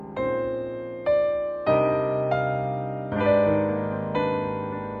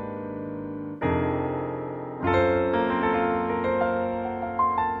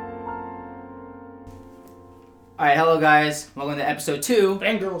Alright, hello guys. Welcome to episode 2.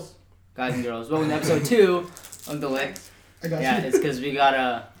 And girls. Guys and girls. Welcome to episode 2 of the Lick. I got Yeah, you. it's because we got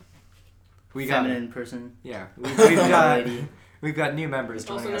a feminine person. Yeah, we've got new members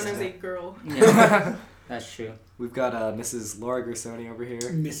Also joining known us as a today. girl. Yeah, that's true. We've got Mrs. Laura Gersoni over here.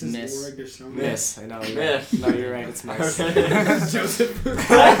 Mrs. Miss. Laura Gersoni. Miss, I know. Miss. No, you're right. It's Miss. Joseph. We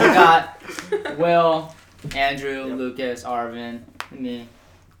got Will, Andrew, Lucas, Arvin, me.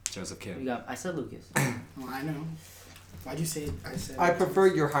 Joseph We Kim. got. I said Lucas. Well, I know. Why'd you say it? I said. I prefer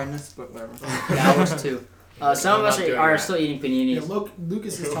Your Highness, but whatever. Yeah, I was too. Some of us are still eating Yeah, paninis.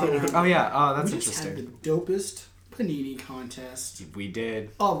 Lucas is talking about. Oh yeah. Oh, that's we just had interesting. the dopest panini contest We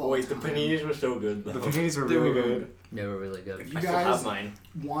did. of all Wait, the time. paninis were so good though. The paninis were They really were good. They were really good. If you I still have guys mine.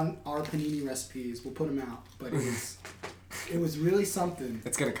 want our panini recipes, we'll put them out. But it was really something.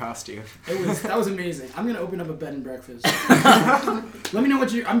 It's gonna cost you. That was amazing. I'm gonna open up a bed and breakfast. Let me know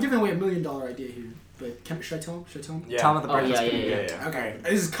what I'm giving away $1 million idea here. But should I tell him? Yeah. Tom of the Oh, breakfast. yeah. Yeah. Okay,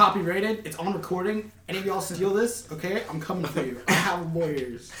 this is copyrighted. It's on recording. Any of y'all steal this, okay? I'm coming for you. I have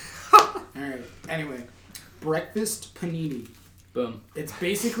lawyers. Alright, anyway. Breakfast panini. Boom.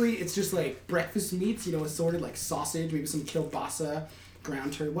 It's just like breakfast meats, assorted like sausage, maybe some kielbasa,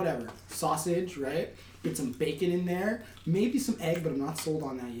 ground turkey, whatever. Sausage, right? Get some bacon in there. Maybe some egg, but I'm not sold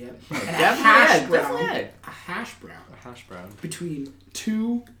on that yet. And Definitely egg. a hash brown A hash brown. between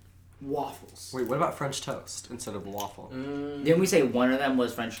 2 waffles. Wait, what about French toast instead of a waffle? Didn't we say one of them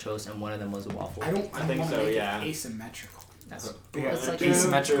was French toast and one of them was a waffle? I don't think want to so, make yeah. it asymmetrical. That's Yeah, that's like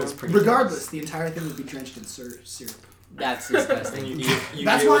asymmetrical is pretty. Regardless, the entire thing would be drenched in syrup. that's And disgusting. you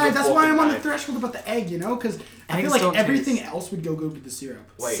That's do it why with a fork I'm and on the knife. threshold about the egg, because I Eggs feel like don't everything taste- else would go good with the syrup.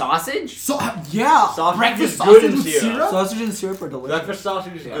 Wait. Sausage? So yeah, Sausage breakfast is sausage good in with syrup. syrup. Sausage and syrup are delicious. Breakfast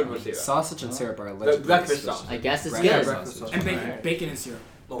sausage is Yeah. good with syrup. Sausage and syrup are allegedly breakfast delicious. sausage. I guess it's Yeah, good. breakfast sausage. And bacon, Right. bacon and syrup.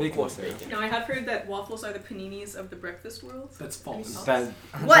 Oh, Bacon of course, syrup. bacon. Now, I have heard that waffles are the paninis of the breakfast world. That's false. That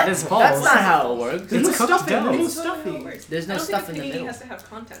What? is false. That's not how it works. There's no It's cooked stuffing. dough. There's no That's not how it stuffing. works. There's no I don't stuff think in a the panini middle. has to have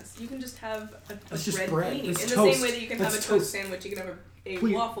contents. You can just have a It's just bread bread. panini. It's In the toast. same way that you can have a That's toast toast. sandwich, you can have a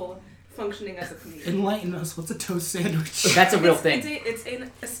Please. waffle functioning as a panini. Enlighten us. What's a toast sandwich? That's a real It's thing. It's an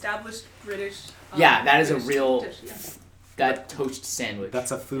established British. Yeah, that is a British real- dish, yeah. That toast sandwich.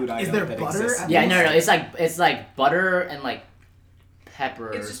 That's a food item Is there that butter exists. at Yeah, no. It's like butter and like pepper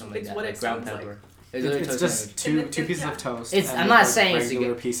It's or just- something it's like what that, it like ground sounds pepper. It's a toast just sandwich. two And pieces yeah. of toast. It's- and I'm a not saying it's a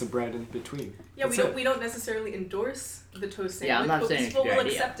regular good- piece of bread in between. Yeah, That's we it. don't necessarily endorse the toast sandwich, Yeah, I'm not but saying we it's still a good will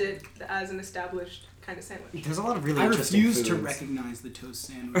idea. accept it as an established kind of sandwich. There's a lot of really I interesting refuse to foods. recognize the toast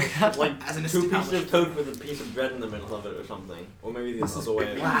sandwich. Like As an 2 pieces established- of toast with a piece of bread in the middle of it or something. Or maybe the This is other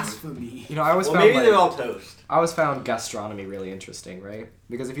way. blasphemy. You know, I always Well, found maybe like, they're all toast. I always found gastronomy really interesting, right?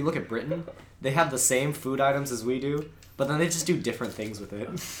 Because if you look at Britain, they have the same food items as we do, but then they just do different things with it.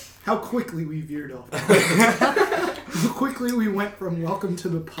 How quickly we veered off. How quickly we went from welcome to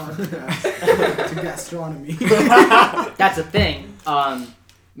the podcast to gastronomy. That's a thing.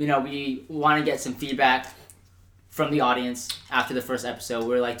 We want to get some feedback from the audience after the first episode.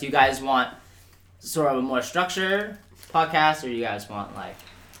 We're like, do you guys want sort of a more structured podcast, or do you guys want like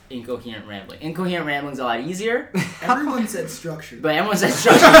incoherent rambling? Incoherent rambling's a lot easier, Everyone said structure. but everyone says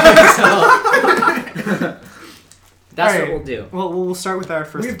structured. So that's Alright. what we'll do. Well, we'll start with our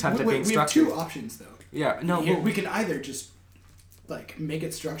first attempt at being we have structured. 2 options though. Yeah, no, Here, well, we can either just like make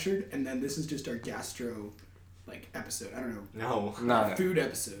it structured, and then this is just our gastro episode. I don't know, no. food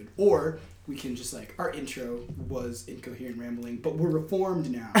episode, or we can just our intro was incoherent rambling, but we're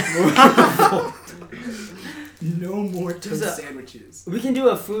reformed now. No more toast Just sandwiches. We can do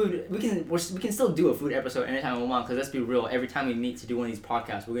a food. We can still do a food episode anytime we want. Because let's be real, every time we meet to do one of these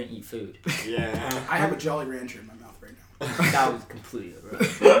podcasts, we're gonna eat food. Yeah. I have a Jolly Rancher in my mouth right now. That was completely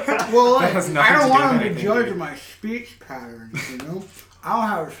right. Well, That has I nothing to don't do want with them to anything, judge dude. my speech patterns, I don't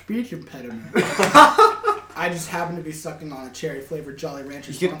have a speech impediment. I just happen to be sucking on a cherry-flavored Jolly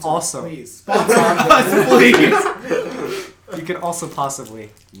Rancher. You could Sponsor us, also- please. Sponsor us, please. You could also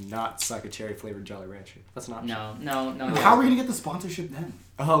possibly not suck a cherry flavored Jolly Rancher. That's an option. No. How are we gonna get the sponsorship then?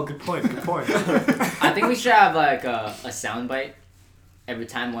 Oh, good point. Good point. I think we should have like a soundbite every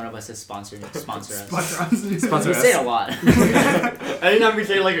time one of us is sponsor us. Sponsor Sponsor We us. say it a lot. Anytime we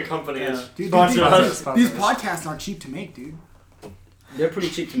say like a company Yeah. is Dude, sponsor these, us. Sponsor these us. podcasts aren't cheap to make, dude. They're pretty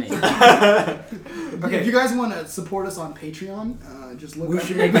cheap to make. Okay. If you guys want to support us on Patreon, just look We up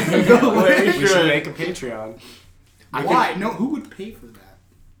should the- make a Patreon. Wait, We should make a Patreon. Why? No, who would pay for that?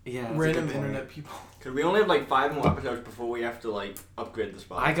 Yeah. that's a Random good point. internet people. Cause we only have like 5 more episodes before we have to upgrade the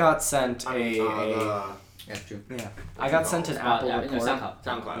spot. I got sent That's true. yeah. I got sent an Apple report.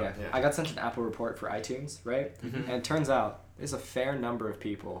 SoundCloud. Yeah. I got sent an Apple report for iTunes, right? Mhm. And it turns out there's a fair number of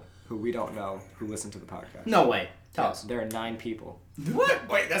people who we don't know who listen to the podcast. No way. Tell Yeah, us. there are 9 people. What?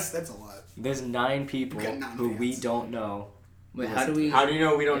 Wait, that's a lot. There's 9 people We got 9 who we fans. don't know. Wait, how do we? How do you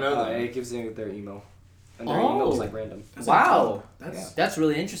know we don't know them? It gives you their email. And their Oh. email's like random. That's Wow. That's That's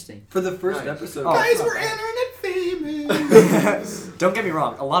really interesting. For the first Nice. episode. Oh. guys, we're internet famous. Don't get me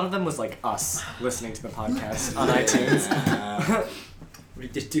wrong. A lot of them was like us listening to the podcast on iTunes. We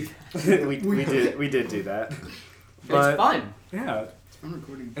did do that. we did do that. It's fun. Yeah, I'm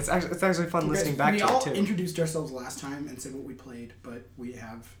recording. it's actually fun listening back we to all it too. introduced ourselves last time and said what we played, but we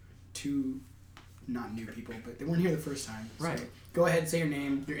have 2 not new people, but they weren't here the first time. So Right. go ahead, say your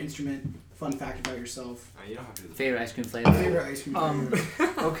name, your instrument, fun fact about yourself, You don't have to do that. Favorite ice cream flavor. favorite ice cream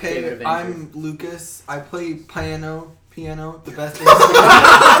flavor. Okay, Favorite adventure. I'm Lucas. I play piano, the best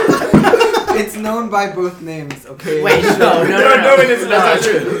instrument. It's known by both names, okay? Wait, no, That's not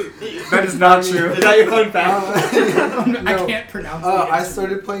true. That is not true. Is that your fun fact? I No. can't pronounce I it.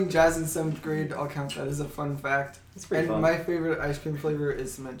 started playing jazz in 7th grade. I'll count that as a fun fact. It's pretty And fun. my favorite ice cream flavor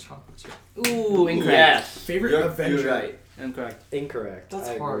is mint chocolate chip. Ooh, incorrect. Yes. Favorite You're adventure. right. Incorrect. Incorrect. That's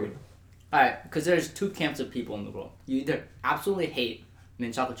I hard. agree. Alright, because there's 2 camps of people in the world. You either absolutely hate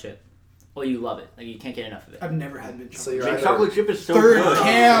mint chocolate chip, or you love it. Like, you can't get enough of it. I've never had mint chocolate. So you're chip. Mint chocolate chip is so Third good.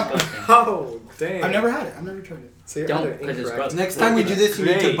 camp. Oh, dang. I've never had it. I've never tried it. So you're Don't, either 'cause it's incorrect. gross. Next time we do this, you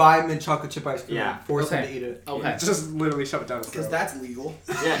need to Great. buy mint chocolate chip ice cream. Yeah. Force him Okay. to eat it. Okay, Just literally shove it down his Because throat. that's legal.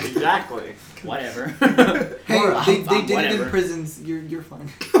 Yeah, exactly. whatever. Hey, Well, they I'm did it whatever. in prisons. You're fine.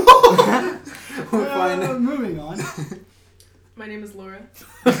 We're fine. Moving on. My name is Laura.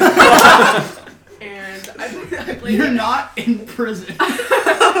 And I play You're not in prison.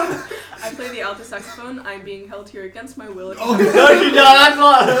 I play the alto saxophone. I'm being held here against my will. Oh, No, you're not.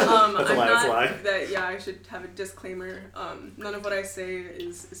 I'm That's a lie, that's a lie. not that. Yeah, I should have a disclaimer. None of what I say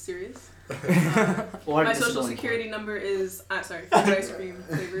is serious. Or My discipline. social security number is sorry, favorite ice cream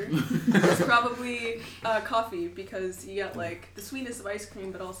flavor. It's probably coffee because you get like the sweetness of ice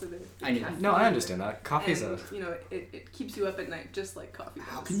cream, but also the I knew that. caffeine. No, I understand that. Coffee's And, a... you know, it keeps you up at night just like coffee does.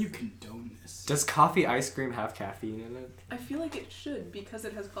 How can you condone this? Does coffee ice cream have caffeine in it? I feel like it should because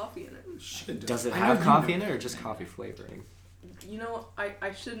it has coffee in it. Should Does it I know have you coffee know. in it or just coffee flavoring? You know,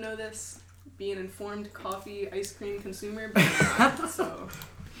 I should know this, be an informed coffee ice cream consumer, but I'm not, so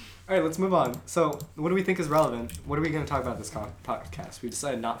Alright, let's move on. So, what do we think is relevant? What are we going to talk about this podcast? We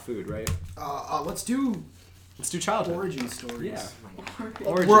decided not food, right? Let's do Let's do childhood. origin stories. Yeah.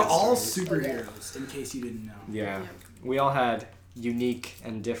 Origin We're all stories. superheroes, in case you didn't know. Yeah. We all had unique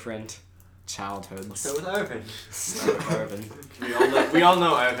and different childhoods. So with Irvin. So, Irvin. We all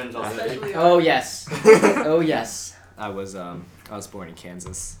know Irvin's already. especially Oh, yes. Oh, yes. I was born in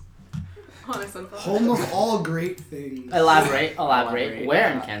Kansas. on a sunflower. Home of all great things. Elaborate. Elaborate.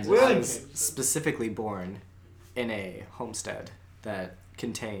 Where in Kansas? Where I in was specifically born in a homestead that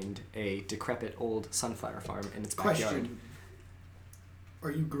contained a decrepit old sunflower farm in its backyard. Question.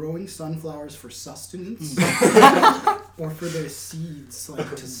 Are you growing sunflowers for sustenance? or for their seeds,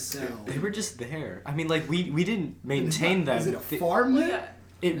 like, to sell? They were just there. I mean, like, we didn't maintain them. Is it a They- farm Well, yet?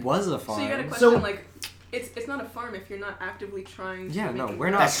 yeah. It was a So farm. you got a question So- like, it's not a farm if you're not actively trying to Yeah, make no, it we're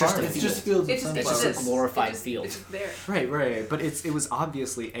grow. not That's just farming. a It's just fields of It's just, It's sunflowers. just a glorified it's just, field. It's just there. Right, but it was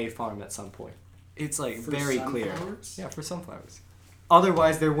obviously a farm at some point. It's like For very clear. sunflowers? Yeah, for sunflowers.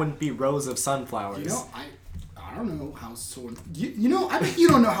 Otherwise, there wouldn't be rows of sunflowers. You know, I don't know how you know, I bet you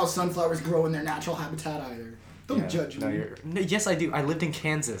don't know how sunflowers grow in their natural habitat either. Don't Yeah, judge no, me. No, yes, I do. I lived in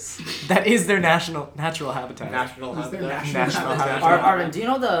Kansas. That is their natural habitat. National Is there habitat. national habitat? Arvin, do you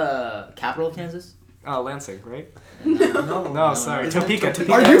know the capital of Kansas? Lansing, right? No. No, sorry, Isn't it Topeka.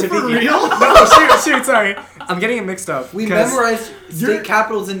 Topeka? Are you Topeka. for real? No, shoot, sorry. I'm getting it mixed up. We 'cause- memorized You're- state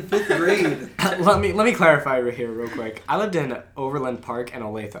capitals in 5th grade. let me clarify right here real quick. I lived in Overland Park and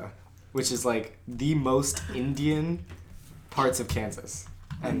Olathe, which is like the most Indian parts of Kansas.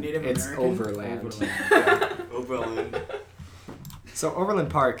 And Native it's American? overland. Yeah. Overland. So Overland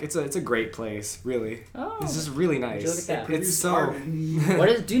Park, it's a great place, really. Oh. It's just really nice. Would you look at that? It's so. Arvin. What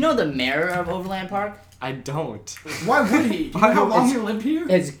is? Do you know the mayor of Overland Park? I don't. Why would he? Do you know how long It's- he lived here?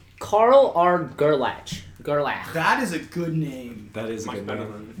 It's Carl R. Gerlach. Gerlach. That is a good name. That is a Much good better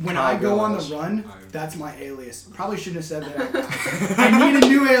name. than. When Carl I go on the Gerlach. run, that's my alias. Probably shouldn't have said that. I need a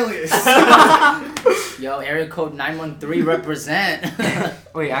new alias. Yo, area code 913 represent.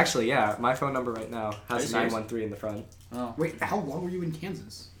 Wait, actually, yeah, my phone number right now Are you has serious? 913 in the front. Oh. Wait, how long were you in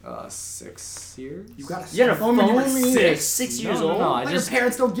Kansas? 6 years. You got a You had a phone when you were phone when you were 6. 6 No, years no, old? no, Why your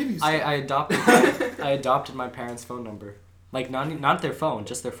parents don't give you stuff? I adopted my parents' phone number. Like not their phone,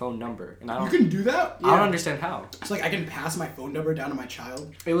 just their phone number. And I You don't can do that? I don't understand how. It's like I can pass my phone number down to my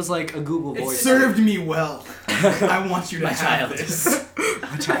child. It was like a Google It Voice. served me well. I want you to My have child. this.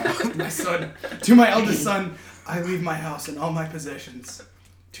 a child. My son, to my eldest son, I leave my house and all my possessions.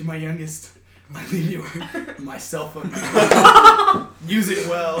 To my youngest, I leave you my cell phone number. Use it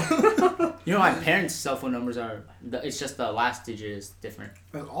well. You know, my parents' cell phone numbers are. It's just the last digit is different.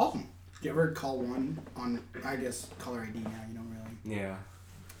 That's awesome. Do you ever call one on, I guess, caller ID now? You don't really. Yeah.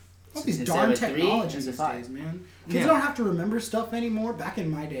 All these Instead darn of a 3, technologies it's these a 5. days, man. Kids Yeah. don't have to remember stuff anymore. Back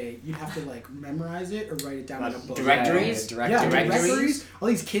in my day, you'd have to like memorize it or write it down in a book. Directories? Yeah, Directories? directories. All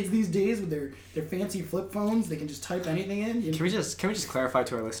these kids these days with their fancy flip phones, they can just type anything in. Can we just clarify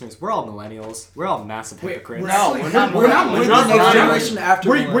to our listeners? We're all millennials. We're all massive Wait, hypocrites. we're No, actually- we're not We're not We're We're the not next millennials. generation after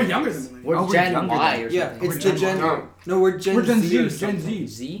We're millennials. younger than millennials. We're Oh, we're Gen younger Y than- or Yeah, something. it's We're the Gen Gen. Y. No, we're Gen We're Gen Z. Z. or Gen something. Z.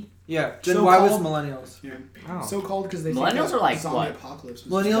 Z? Yeah, Gen Y was So-called- millennials. Yeah. Oh. So called because they Millennials think are like zombie what? apocalypse.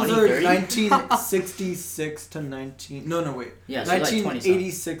 Millennials 2030? are 1966 to 19. No, wait. Yeah, so like 20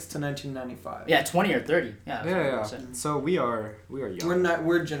 1986 to 1995. Yeah, 20 or 30. Yeah. Yeah. that's what I'm So we are young.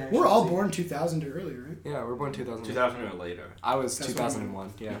 We're generation. We're all Z. born 2000 or earlier, right? Yeah, we're born 2000. 2000 or later. I was That's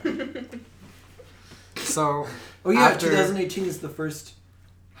 2001. Yeah. So Oh yeah, after- 2018 is the first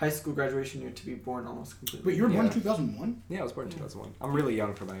high school graduation year to be born almost completely. Wait, you were born Yeah. 2001? yeah, I was born in 2001. I'm really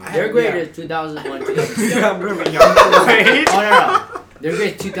young for my age. Their grade Yeah. is 2001, 2002. I'm really young for my age. Oh, no. Their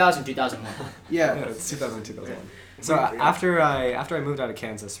grade is 2000, 2001. Yeah. Yeah, it's 2000, 2001. So after I moved out of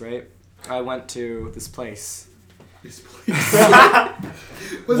Kansas, right? I went to this place. This place.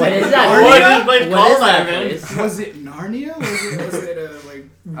 What is that? What is this place What called, is that man? place? Was it Narnia? Was it like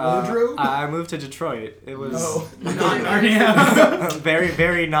wardrobe? I moved to Detroit. It was Oh, not Narnia. very,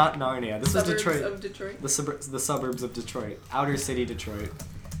 very not Narnia. This was Suburbs Detroit. of Detroit. The suburbs of Detroit. Outer city Detroit.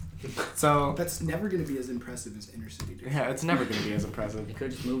 So, That's never going to be as impressive as inner city. Dude. yeah, it's never going to be as impressive. They could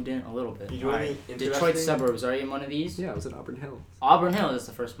have just moved in a little bit. Did you Alright. any Detroit interesting- suburbs. Are you in one of these? Yeah, I was in Auburn Hills. Auburn Hill is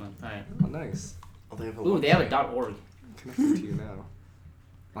the first one. Alright. Oh, nice. Oh, they have a Ooh, they have a website. .org. Connecting to you now.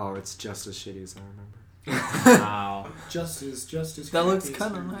 Oh, it's just as shitty as I remember. Wow. Just as That looks crappy as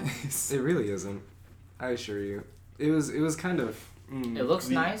kind of Narnia. nice. It really isn't. I assure you. It was kind of. It looks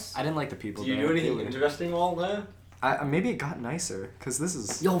nice. I didn't like the people Do you there. do anything They were- interesting while there? maybe it got nicer because this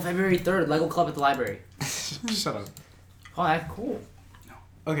is. Yo, February 3rd, Lego Club at the library. Shut up. Oh, that's cool.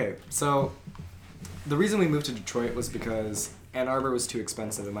 Okay, so the reason we moved to Detroit was because Ann Arbor was too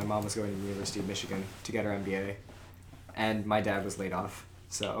expensive and my mom was going to the University of Michigan to get her MBA. And my dad was laid off.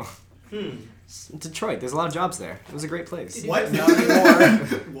 So, Detroit, there's a lot of jobs there. It was a great place. What? Not anymore.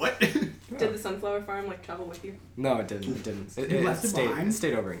 What? Did the sunflower farm like travel with you? No, it didn't. It didn't. You left it stayed, behind? it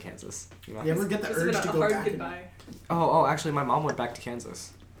stayed over in Kansas. You know? You ever get the This has urge been to a go hard back? goodbye. Oh, actually, my mom went back to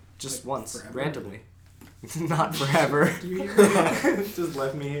Kansas. Just Like, once, forever? randomly. Not forever. Do you hear? Just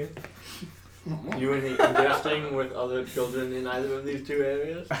left me here. You anything interesting with other children in either of these two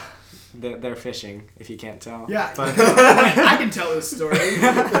areas? They're fishing, if you can't tell. Yeah, But I can tell this story.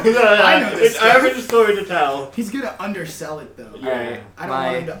 I know this I have a story to tell. He's gonna undersell it though. Alright, I don't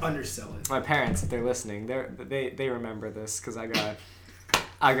want him to undersell it. my parents, if they're listening, they remember this because I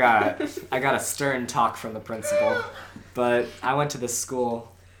got a stern talk from the principal. But I went to this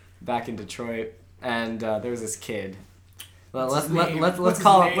school back in Detroit, and there was this kid. Well, What's his name? let's What's his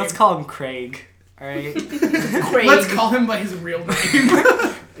call name? let's call him Craig. All right. Craig. Let's call him by his real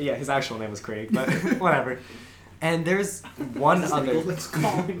name. Yeah, his actual name was Craig, but whatever. And there's one other. Let's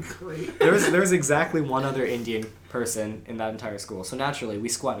call him Craig. There was exactly one other Indian person in that entire school. So naturally, we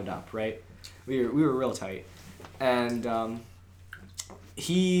squatted up, right? We were real tight, and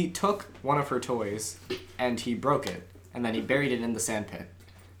he took one of her toys, and he broke it, and then he buried it in the sandpit.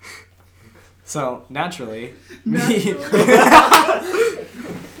 So naturally,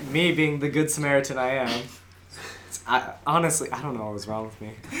 me being the good Samaritan I am, honestly, I don't know what was wrong with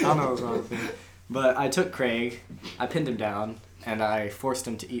me. But I took Craig, I pinned him down, and I forced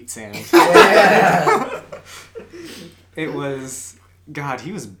him to eat sand. Yeah. It was, God,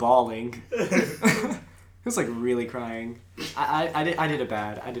 he was bawling. He was like really crying. I did a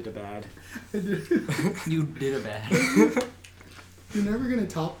bad. You did a bad. You're never gonna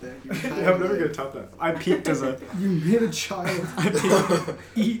top that. I'm never gonna top that. I peaked as a. You made a child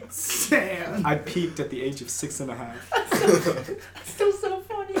eat sand. I peaked at the age of 6.5. Still so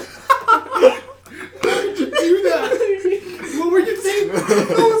funny. Why did you do that? What were you thinking? I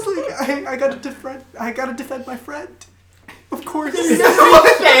was like, I gotta defend my friend. Of course.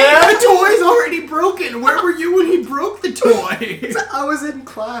 The toy's already broken. Where were you when he broke the toy? I was in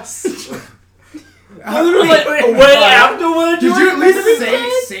class. Wait, afterwards? Did you at least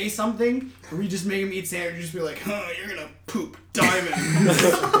Diamond? say something? Or we just make him eat sand, or you just be like, huh, you're gonna poop diamond.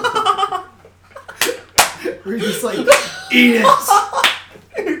 Or you just like, eat it.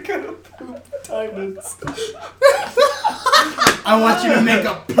 You're gonna poop diamonds. I want you to make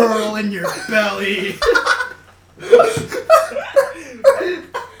a pearl in your belly.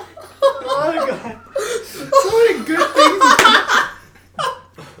 Oh my god. So many good things.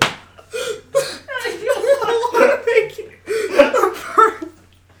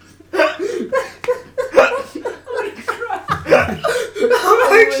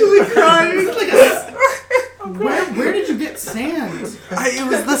 I'm actually crying. Where did you get sand? It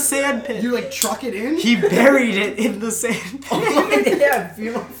was the sand pit. You like truck it in? He buried it in the sand pit. Yeah,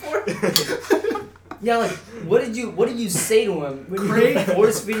 funeral for it. Yeah, like what did you say to him when Craig, you were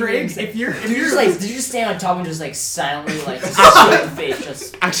force feeding Craig, him? if you're Did you just stand on top and just like silently like just straight face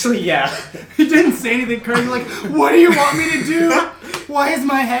just Actually, yeah. he didn't say anything, Craig, you're like, what do you want me to do? Why is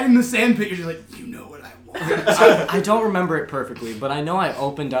my head in the sand pit? You're just like, you know what I want. I don't remember it perfectly, but I know I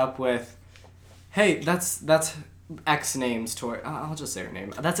opened up with, "Hey, that's X name's toy." I'll just say her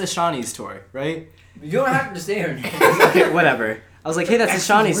name. That's Ashani's toy, right? you don't have to say her name. Okay, whatever. I was like, "Hey, that's X is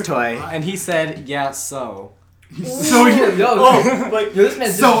Ashani's worth a toy," lot. and he said, "Yeah, so." So you This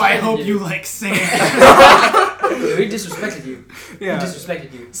man So I disrespected hope you like sand. Yo, he disrespected you. Yeah. He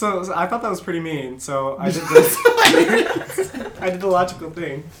disrespected you. So I thought that was pretty mean. So I did this. I did the logical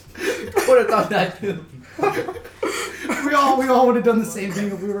thing. I would have thought that too. we all would have done the same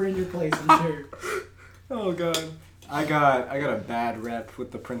thing if we were in your place, I'm sure. Oh god. I got a bad rep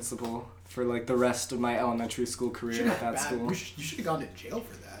with the principal for like the rest of my elementary school career at that school. You should have gone to jail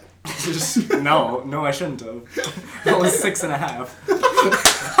for that. No, I shouldn't have. I was 6.5.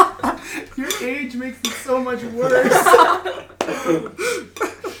 Your age makes it so much worse.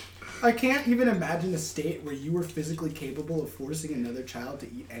 I can't even imagine a state where you were physically capable of forcing another child to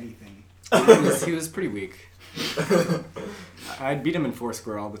eat anything. He was pretty weak. I'd beat him in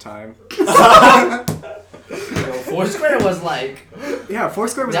Foursquare all the time. Foursquare was like Yeah,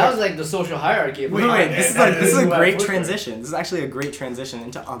 Foursquare was. that was like the social hierarchy. Of Wait, this is a great Foursquare. transition. This is actually a great transition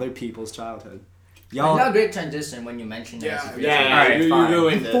into other people's childhood. It's not a Y'all, great transition when you mention it. Yeah, as a great Yeah, transition. Alright, you fine.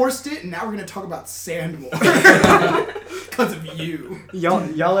 ruined We it. forced it, and now we're gonna talk about sand more. Because of you.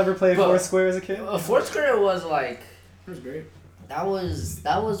 y'all ever played But- Foursquare as a kid? Foursquare was like That was great. that was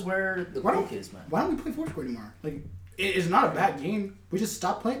where the Why cool don't- kids, man. Why don't we play Foursquare anymore? Like, it is not a bad game. We just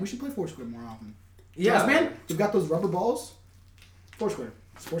stop playing. We should play Foursquare more often. Yeah, man, we've got those rubber balls. Foursquare.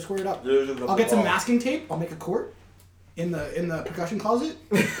 Let's Foursquare it up. Those are the I'll get some balls. masking tape. I'll make a court in the percussion closet.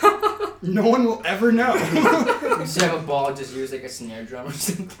 No one will ever know. You should have a ball, just use like a snare drum or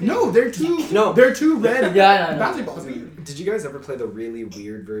something. No, they're two. No. They're two red Yeah, I know. basketballs. In Did you guys ever play the really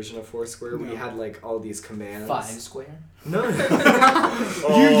weird version of Foursquare where you No. had like all these commands? 5 square. No. You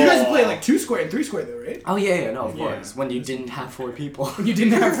guys play like 2 square and 3 square though, right? Oh yeah, no, of Yeah. course. When you didn't have 4 people. You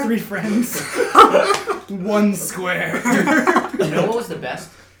didn't have 3 friends. 1 square. You know what was the best?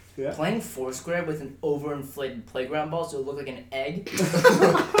 Yeah. Playing Foursquare with an overinflated playground ball, so it looked like an egg,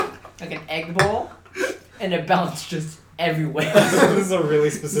 like an egg ball, and it bounced just everywhere. This is a really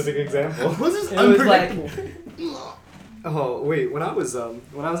specific example. This is It was like unpredictable. Oh wait, when I was in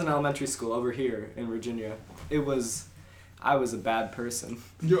elementary school over here in Virginia, I was a bad person.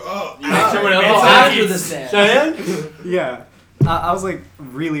 Someone oh, else after eats. the sand. Cheyenne? Yeah, I was like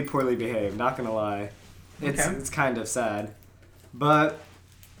really poorly behaved. Not gonna lie, it's kind of sad, but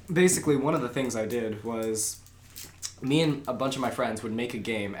basically one of the things I did was me and a bunch of my friends would make a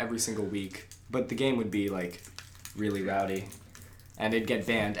game every single week, but the game would be like really rowdy. And it'd get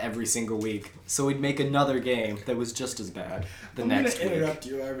banned every single week. So we'd make another game that was just as bad the next I'm gonna week. interrupt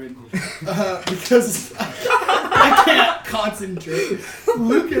you, Arvin, because I can't concentrate.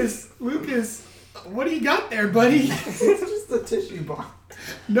 Lucas, what do you got there, buddy? It's just a tissue box.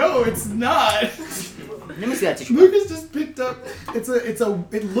 No, it's not. Let me see that tissue. Lucas just picked up.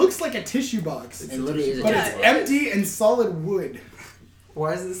 It looks like a tissue box, It literally is a but Yeah, tissue it's box. empty and solid wood.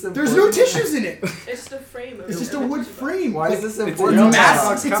 Why is this important? There's no tissues in it. It's the frame of It's it. just a wood frame. Why Like, is this it's important? your It's, box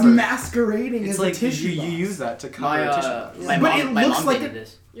mas- it's cover. masquerading It's as like a tissue you box. use that to cover My a tissue box. my But mom, it my looks mom like painted a-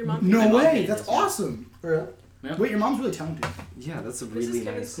 this. Your mom No My mom way. painted That's this, yeah. awesome. Really? Wait, your mom's really talented. Yeah, that's a This really is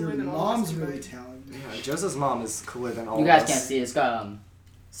getting nice. cooler Your than all of us mom's really combined. talented. Yeah, Joseph's mom is cooler than all You of guys us. can't see it. It's got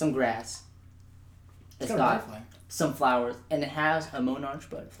some grass. It's got a got butterfly. some flowers, and it has a monarch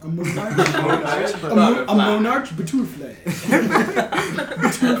butterfly. A monarch. Monarch. A monarch butterfly. Butterfly. A monarch butterfly.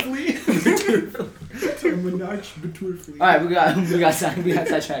 All right, we got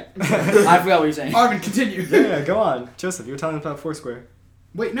sidetracked. I forgot what you're saying. Arvin, continue. Yeah, go on. Joseph, you were telling us about Foursquare.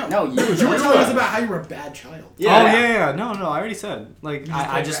 Wait, no. No, you You were telling us about how you were a bad child. Yeah. Oh, yeah. No, I already said. Like, just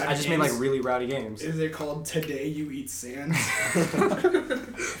I play just rowdy made, like, games? really rowdy games. Is it called Today You Eat Sand? Sand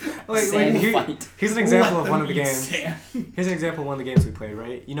fight. Here's an example Let of one of them the eat games. sand. Here's an example of one of the games we played,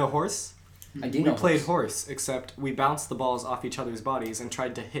 right? You know Horse? I do We know. played horse. horse, except we bounced the balls off each other's bodies and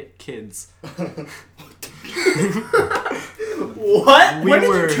tried to hit kids. What? We when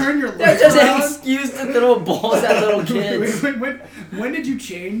were- did you turn your That's life just an around? excuse to throw balls at little kids. When did you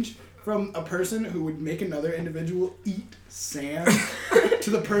change from a person who would make another individual eat sand to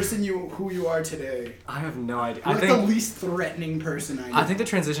the person who you are today? I have no idea. You're I like the think least threatening person I know. I think the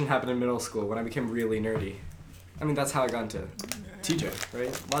transition happened in middle school when I became really nerdy. I mean, that's how I got into TJ,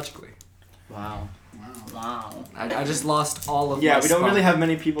 right? Logically. Wow. Wow. I just lost all of Yeah, my we don't spunk. really have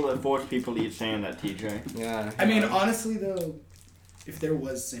many people that force people to eat sand at TJ. Yeah. I mean, honestly though, if there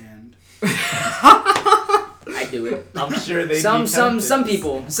was sand, I do it. I'm sure they. Some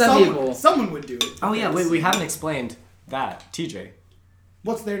people. someone would do it. Oh yeah, wait, we haven't explained that. TJ.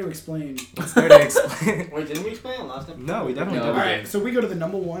 What's there to explain? What's there to explain? Wait, didn't we explain it last time? No, we definitely No. All didn't. right, so we go to the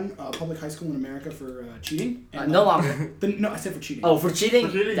number one public high school in America for cheating. No longer. No, I said for cheating. Oh, for cheating?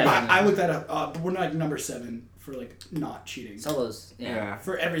 For cheating? Definitely. I looked that up. But we're like number 7 for like not cheating. Solos. Yeah. Yeah.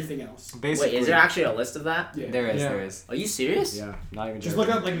 For everything else. Basically. Wait, is there actually a list of that? Yeah. There is, Yeah. there is. Are you serious? Yeah, not even Just joking.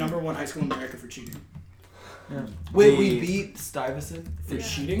 look up like number 1 high school in America for cheating. Wait, we beat Stuyvesant? For Yeah.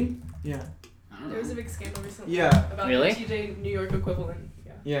 cheating? Yeah. I don't There was a know. big scandal recently. Yeah. About Really? the TJ New York equivalent.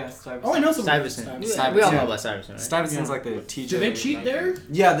 Yeah. Yeah, Stuyvesant. Oh, I know someone. Stuyvesant. Stuyvesant. We all know Yeah. about Stuyvesant, right? Stuyvesant's Yeah. like the TJ. Do they cheat there?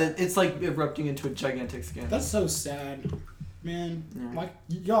 Yeah, it's like erupting into a gigantic scandal. That's so sad. Man, Yeah.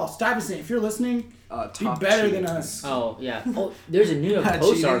 y'all, Stuyvesant, if you're listening, be top better cheat. than us. Oh, yeah. Oh, there's a New York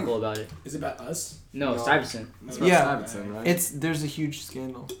Post Cheating. article about it. Is it about us? No, No. Stuyvesant. It's about Yeah. Stuyvesant, right? There's a huge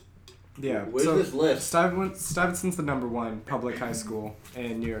scandal. Yeah. Where's so this list? Stuyvesant's the number 1 public high school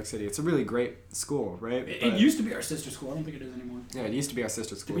in New York City. It's a really great school, right? It used to be our sister school. I don't think it is anymore. Yeah, it used to be our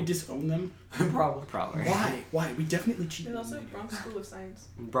sister Did school. we disown them? Probably. Probably. Why? Why? We definitely cheated. There's also on them. Bronx School of Science.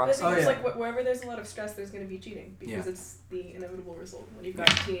 Bronx. But I think Oh, it's yeah. like wherever there's a lot of stress, there's going to be cheating because Yeah. it's the inevitable result when you've got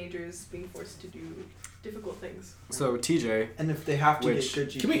teenagers being forced to do difficult things. So TJ, And if they have to Which- get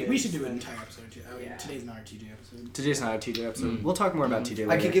good Can we GPAs, should do an then- entire episode too. Yeah. Today's not our TJ episode. TJ's not a TJ episode. Mm. We'll talk more about TJ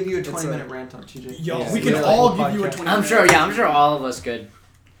later. I could give you a It's 20-minute rant on TJ. Yo, Yeah. we can Yeah. all give you a Podcast. 20. I'm sure, yeah, I'm sure all of us could.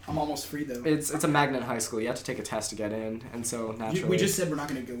 I'm almost free though. It's a magnet high school. You have to take a test to get in, and so naturally. We just said we're not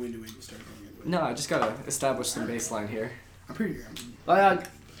going to go into it. We started going into it. No, I just gotta establish some baseline here. I'm pretty sure.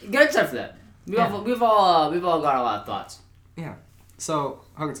 Good except for that. We've all got a lot of thoughts. So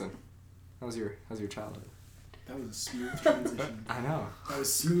Hugginson, how's your childhood? That was a smooth transition. I know. That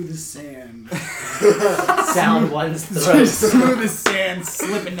was smooth as sand. Sound one's So throat. smooth as sand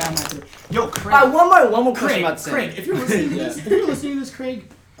slipping down my throat. Yo, Craig. One more question Craig, about Sam. Craig, if you're listening to this, Craig,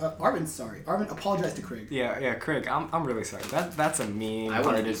 Arvin's sorry. Arvin, apologize to Craig. Yeah, Craig, I'm really sorry. That's a I wouldn't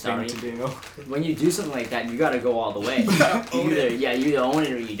mean-hearted be thing sorry. to do. When you do something like that, you gotta go all the way. You either own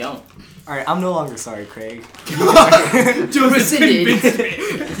it or you don't. All right, I'm no longer sorry, Craig. Joseph Rescinded.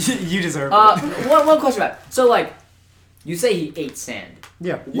 convinced me. You deserve One question about it. So like, you say he ate sand.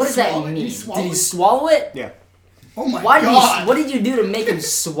 Yeah. What does that swallow it? mean? He Did swallowed he it? swallow it? Oh my Why god. did what did you do to make him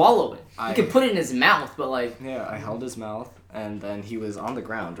swallow it? I- You could put it in his mouth, but like Yeah, I held his mouth, and then he was on the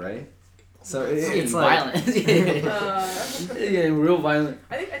ground, right? So it's it's like violent. Yeah, real violent.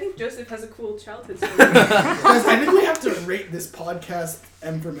 I think Joseph has a cool childhood story. Guys, I think we have to rate this podcast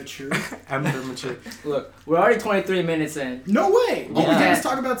M for mature. I'm very mature. Look, we're already 23 minutes in. No way. All we Yeah. did is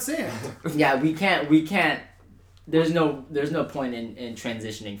talk about sand. Yeah, we can't. There's no point in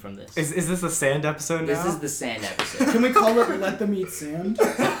transitioning from this. Is this a sand episode This now? is the sand episode. Can we call it Let Them Eat Sand?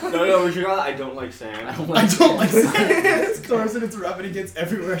 No, we should call it I don't like sand. I don't I like don't like sand. It's coarse and it's rough and it gets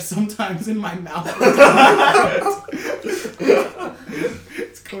everywhere, sometimes in my mouth.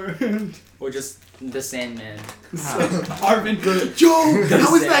 It's coarse. Or just the Sandman. Arvin, Joe,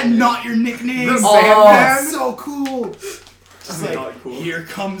 how is that not your nickname? The Sandman? So cool. Just like, Not cool. here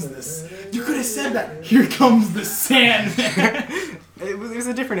comes this. You could have said that. Here comes the Sandman. It was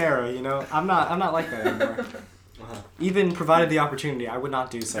a different era, you know. I'm not like that anymore. Even provided the opportunity, I would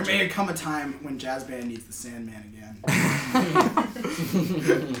not do There such. may come a time when Jazz Band needs the Sandman again.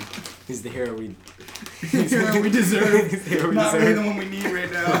 He's the hero we. Hero we deserve. He's the hero we Not really the deserve. one we need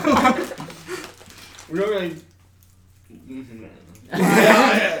right now. We don't really.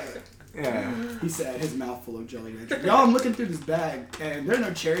 Yeah. He said his mouth full of Jolly Ranchers. Y'all, I'm looking through this bag, and there are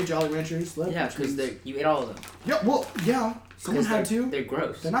no cherry Jolly Ranchers left. Yeah, because you ate all of them. Yeah, well, yeah. Someone 'Cause had they're- to. They're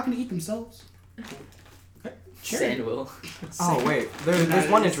gross. They're not going to eat themselves. Cherry. Sand will. Oh wait, there's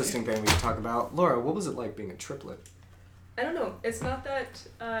one interesting thing we can talk about. Laura, what was it like being a triplet? I don't know. It's not that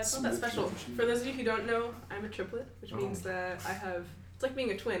Smooth special. transition. For those of you who don't know, I'm a triplet, which means that I have. It's like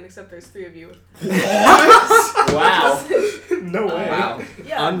being a twin, except there's 3 of you. What? Wow. No way. Wow.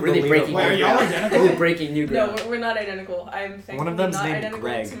 Yeah. Really breaking Wait, are new y'all ground. identical? Really breaking new No, ground. we're not identical. I'm thankfully One of them's not named identical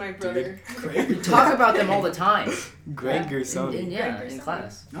Greg, to my dude. brother. Great. We talk about them all the time. Greg In, Gersoni. yeah, in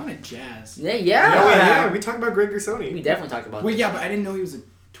class. Not a jazz. Yeah, Yeah, we talk about Greg Gersoni. We definitely talked about Wait, this. yeah, but I didn't know he was a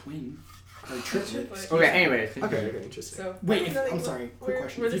twin. Or a triplet. Triplet. Okay, anyway. Okay, interesting. So Wait, I know I'm that sorry. Quick we're-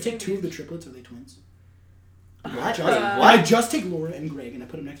 question. we're If you the take same two of the age. triplets, are they twins? What? I just take Laura and Greg and I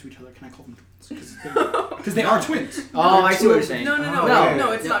put them next to each other. Can I call them twins? Because they are twins. Oh, I see what you're saying. No, Oh, yeah.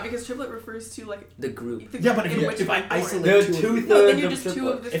 no, it's Yeah. not because triplet refers to like The group. the Yeah, but in if, which if I we're born. isolate There are two of two them, No, then thirds you're of just two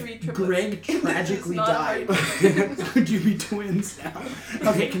of the triplets. three if triplets. Greg tragically It's not died, hard. would you be twins now?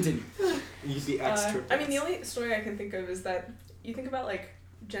 Okay, continue. You'd be extra. I mean, the only story I can think of is that you think about like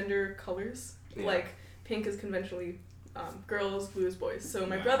gender colors. Yeah. Like pink is conventionally girls, blue is boys. So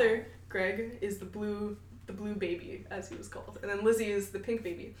my Wow. brother Greg is the blue baby, as he was called, and then Lizzie is the pink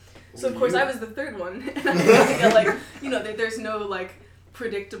baby. So of course I was the third one, and I had to get like there's no like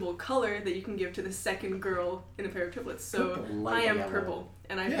predictable color that you can give to the second girl in a pair of triplets. So Purple, I light am yellow. purple,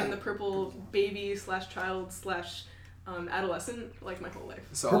 and I've Yeah. been the purple baby / child / adolescent like my whole life.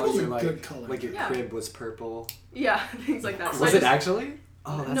 So Purple's all your a like, good color. like your Yeah. crib was purple. Yeah, things like that. So Was I it just- actually?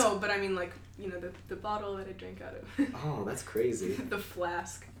 Oh, that's No, but I mean like the bottle that I drank out of. Oh, that's crazy. The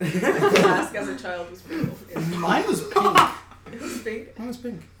flask. The flask as a child was purple. Yeah. Mine was pink. It was pink. Mine was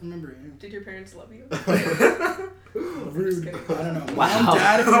pink. I remember it. Yeah. Did your parents love you? Rude. kidding. I don't know. Wow. Mom,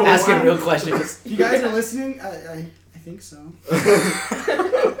 Dad, if you're Asking listening- real questions. If you guys are listening, I think so.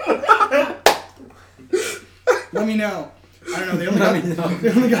 Let me know. I don't know. They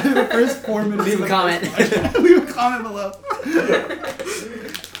only got the first 4 minutes. Leave of a the comment. first podcast. Leave a comment below.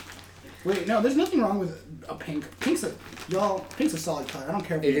 Wait, no. There's nothing wrong with a pink. Pink's a solid color. I don't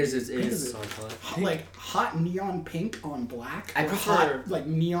care. If It is. It pink is. a- Solid color. like hot neon pink on black. I or prefer- hot like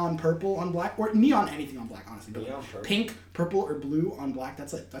neon purple on black, or neon anything on black. Honestly, but Neon purple. pink, purple, or blue on black.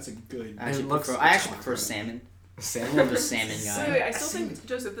 That's a good. I actually It looks- prefer. I actually prefer salmon. I'm more of a salmon guy. Wait, I still think,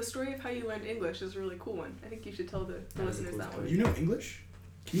 Joseph, the story of how you learned English is a really cool one. I think you should tell the listeners that one. You know English?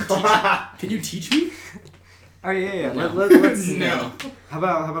 Can you teach me? Oh yeah. No. Let's No. How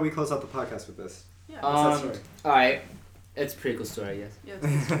about we close out the podcast with this? Yeah. What's that story? All right. It's a pretty cool story, I guess. Yeah,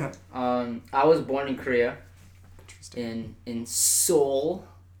 it's- I was born in Korea, Interesting. in Seoul,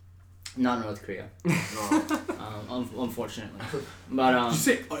 not North Korea. No. Unfortunately, but You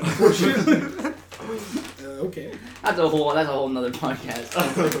say unfortunately. Okay. that's a whole nother podcast.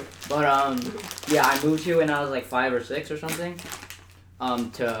 But yeah, I moved here when I was like 5 or 6 or something.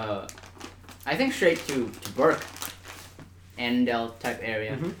 To I think straight to Burke, Annandale type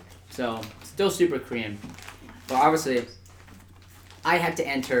area. Mhm. So still super Korean, but obviously I had to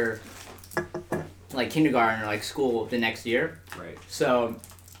enter like kindergarten or like school the next year. Right. So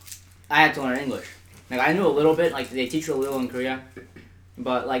I had to learn English. Like I knew a little bit. Like they teach you a little in Korea,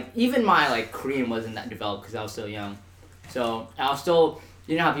 but like even my like Korean wasn't that developed because I was still young. So I was still,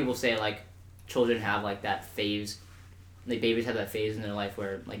 you know how people say like children have like that phase, like babies have that phase in their life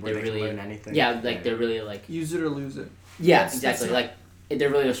where like Where they're they can really learn anything. yeah like they're really like Use it or lose it. yeah That's exactly not- like they're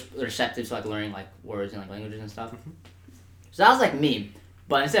really receptive to like learning like words and like languages and stuff. So that was like me,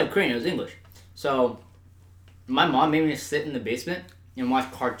 but instead of Korean it was English. So my mom made me sit in the basement and watch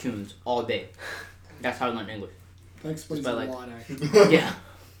cartoons all day. That's how I learned English. That explains But, a like- lot, actually. Yeah,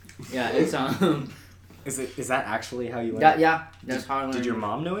 yeah. It's Is that actually how you learned? that yeah. That's how I learned. Did your English.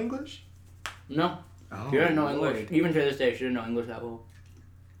 mom know English? No, Oh, she didn't know Lord. English. Even to this day, she didn't know English that well.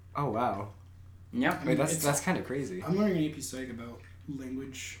 Oh wow. Yeah. Wait, that's It's- that's kind of crazy. I'm learning an AP Psych about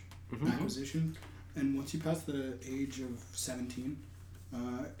language Mhm. acquisition, and once you pass the age of 17,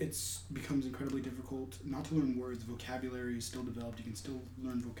 it becomes incredibly difficult not to learn words. Vocabulary is still developed. You can still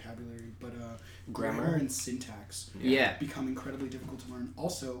learn vocabulary, but grammar and syntax Yeah. become incredibly difficult to learn.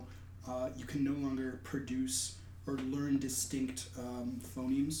 Also, you can no longer produce or learn distinct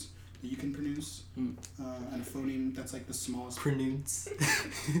phonemes that you can produce. Mm. And a phoneme that's like the smallest. Pronounce.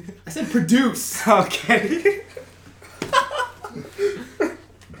 I said produce. Okay.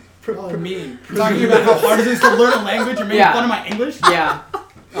 Oh, mean. Talking about how hard it is to learn a language. You're making Yeah. fun of my English. Yeah.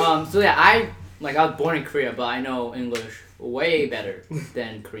 So yeah, I was born in Korea, but I know English way better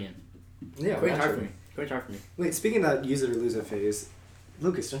than Korean. Yeah. Korean's hard for naturally. me. Korean's hard for me. Wait, speaking of that use it or lose it phase,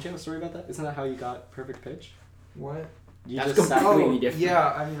 Lucas, don't you have a story about that? Isn't that how you got perfect pitch? What? You That's just completely different. Yeah,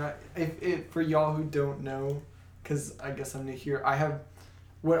 I mean, if for y'all who don't know, because I guess I'm new here, I have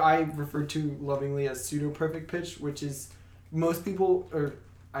what I refer to lovingly as pseudo perfect pitch, which is most people, or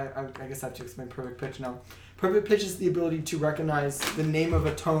I guess I have to explain perfect pitch now. Perfect pitch is the ability to recognize the name of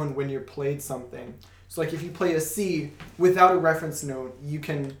a tone when you're played something. So like if you play a C without a reference note, you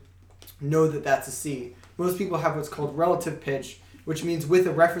can know that that's a C. most people have what's called relative pitch, which means with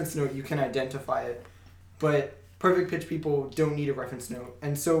a reference note you can identify it. But perfect pitch people don't need a reference note.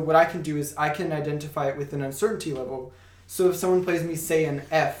 And so what I can do is I can identify it with an uncertainty level. So if someone plays me, say, an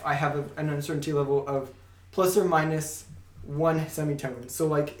F, I have an uncertainty level of plus or minus 1 semitone. So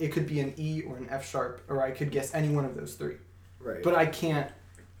like it could be an E or an F sharp, or I could guess any one of those 3. Right. But I can't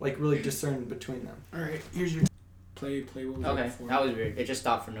like really discern between them. All right, here's your play. What was right Okay, before? that was weird. It just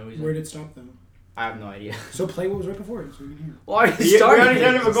stopped for no reason. Where did it stop though? I have no idea. So play what was right before, so we can hear. Why are you We starting? already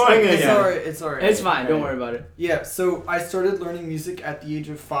done it for going It's again. alright. It's alright. It's fine. Don't worry about it. Yeah, so I started learning music at the age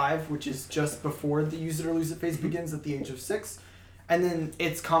of 5, which is just before the use it or lose it phase begins at the age of 6. And then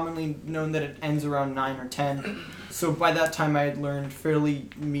it's commonly known that it ends around 9 or 10. So by that time I had learned fairly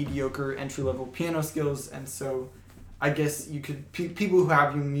mediocre entry-level piano skills, and so I guess you could people who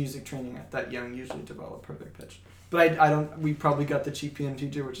have music training at that young usually develop perfect pitch. But I don't. We probably got the cheap piano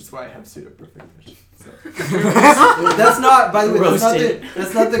teacher, which is why I have pseudo perfect pitch. So. That's not. By the way,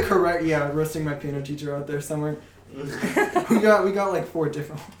 that's not the correct. Yeah, roasting my piano teacher out there somewhere. we got like 4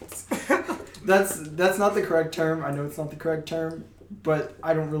 different ones. That's not the correct term. I know it's not the correct term, but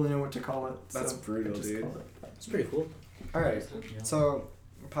I don't really know what to call it. That's so brutal, I just dude. call it that. It's pretty cool. All right. So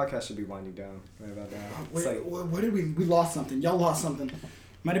the podcast should be winding down right about now. It's Wait, like, what did we lost something? Y'all lost something.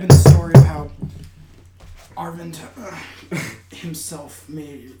 Might have been the story of how Arvind himself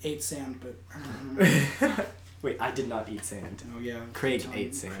ate sand, but I don't remember. wait, I did not eat sand. Oh yeah, Craig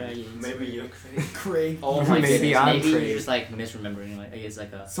ate sand. Maybe you're crazy. Craig. Oh my Maybe goodness. I'm Maybe Craig. you're just like misremembering. Like it's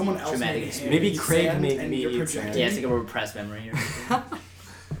like a Someone else traumatic made experience. Maybe eat Craig sand made and me you're eat projecting. sand. Yeah, it's like a repressed memory or something.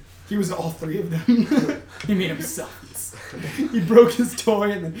 He was all 3 of them. He made himself. He broke his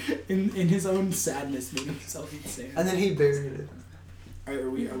toy and then, in his own sadness, made himself eat sand. And then he buried it. Are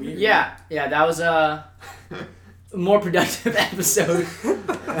we? Yeah, that was a more productive episode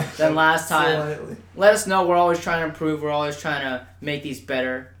than last time. Slightly. Let us know. We're always trying to improve. We're always trying to make these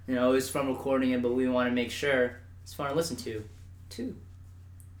better. You know, it's fun recording it, but we want to make sure it's fun to listen to. 2.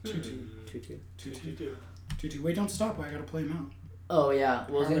 2-2. Wait, don't stop. I gotta play him out. Oh yeah,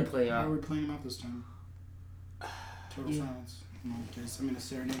 we was How gonna are- play. How are we playing him out this time? Total silence. In my case, I'm gonna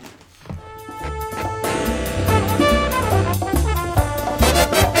serenade.